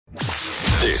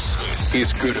This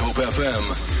is Good Hope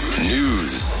FM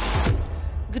News.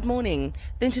 Good morning.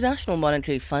 The International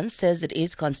Monetary Fund says it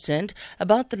is concerned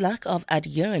about the lack of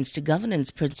adherence to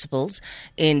governance principles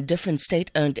in different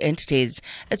state-owned entities.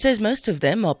 It says most of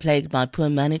them are plagued by poor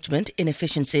management,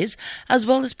 inefficiencies, as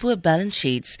well as poor balance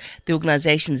sheets. The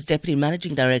organization's Deputy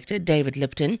Managing Director, David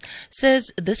Lipton,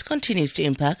 says this continues to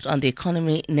impact on the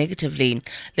economy negatively.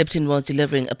 Lipton was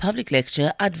delivering a public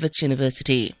lecture at Wits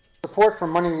University. Support for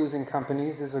money-losing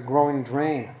companies is a growing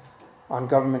drain on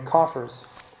government coffers.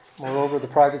 Moreover, the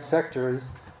private sector is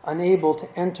unable to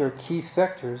enter key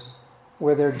sectors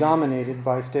where they're dominated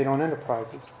by state-owned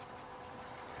enterprises.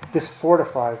 This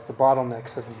fortifies the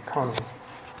bottlenecks of the economy.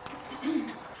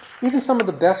 Even some of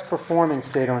the best performing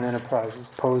state-owned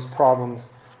enterprises pose problems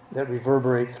that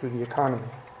reverberate through the economy.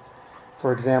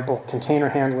 For example, container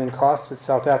handling costs at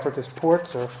South Africa's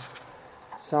ports are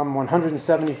some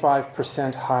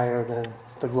 175% higher than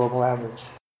the global average.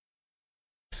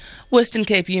 Western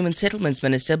Cape Human Settlements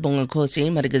Minister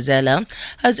Bonginkosi Madikizela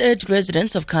has urged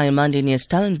residents of Kayamandi near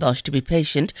Stellenbosch to be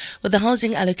patient with the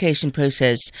housing allocation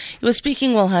process. He was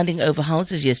speaking while handing over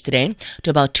houses yesterday to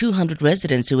about 200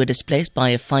 residents who were displaced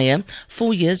by a fire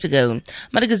 4 years ago.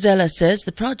 Madikizela says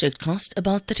the project cost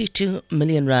about 32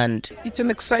 million rand. It's an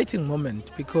exciting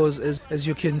moment because, as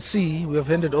you can see, we have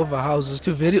handed over houses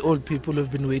to very old people who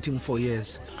have been waiting for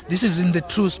years. This is in the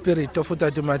true spirit of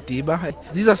Utatu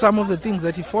Madiba. These are some of the things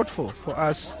that he fought for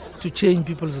us to change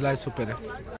people's lives for better.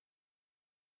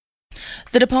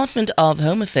 The Department of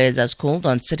Home Affairs has called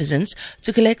on citizens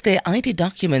to collect their ID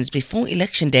documents before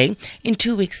Election Day in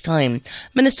 2 weeks' time.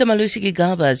 Minister Malusi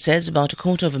Gigaba says about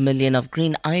 250,000 of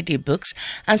green ID books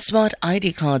and smart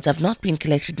ID cards have not been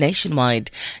collected nationwide.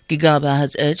 Gigaba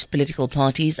has urged political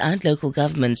parties and local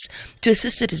governments to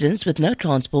assist citizens with no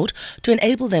transport to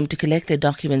enable them to collect their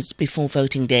documents before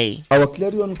voting day. Our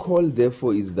clarion call,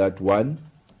 therefore, is that 1.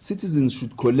 Citizens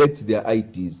should collect their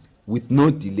IDs with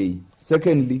no delay.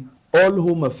 Secondly, all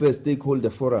Home Affairs stakeholder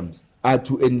forums are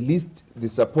to enlist the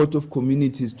support of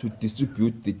communities to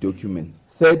distribute the documents.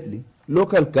 Thirdly,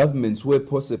 local governments, where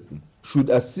possible, should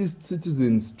assist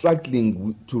citizens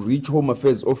struggling to reach Home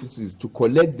Affairs offices to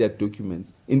collect their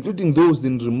documents, including those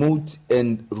in remote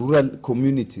and rural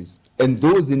communities and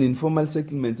those in informal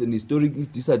settlements and historically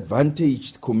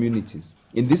disadvantaged communities.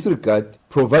 In this regard,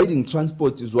 providing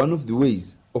transport is one of the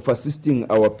ways of assisting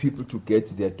our people to get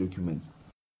their documents.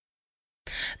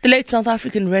 The late South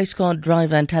African race car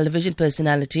driver and television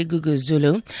personality Gugu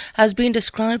Zulu has been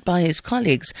described by his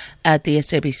colleagues at the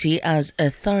SABC as a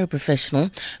thorough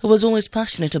professional who was always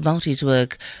passionate about his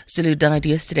work. Zulu died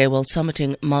yesterday while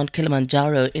summiting Mount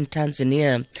Kilimanjaro in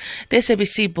Tanzania. The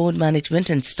SABC board management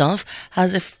and staff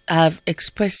have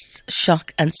expressed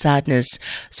shock and sadness.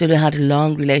 Zulu had a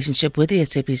long relationship with the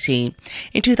SABC.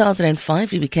 In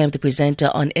 2005, he became the presenter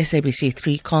on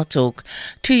SABC3 Car Talk.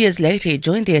 2 years later, he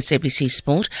joined the SABC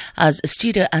Sport as a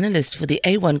studio analyst for the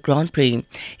A1 Grand Prix.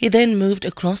 He then moved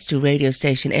across to radio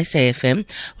station SAFM,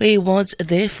 where he was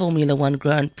their Formula One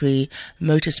Grand Prix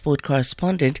motorsport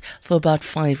correspondent for about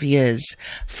 5 years.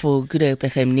 For Good Hope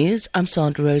FM News, I'm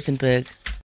Sandra Rosenberg.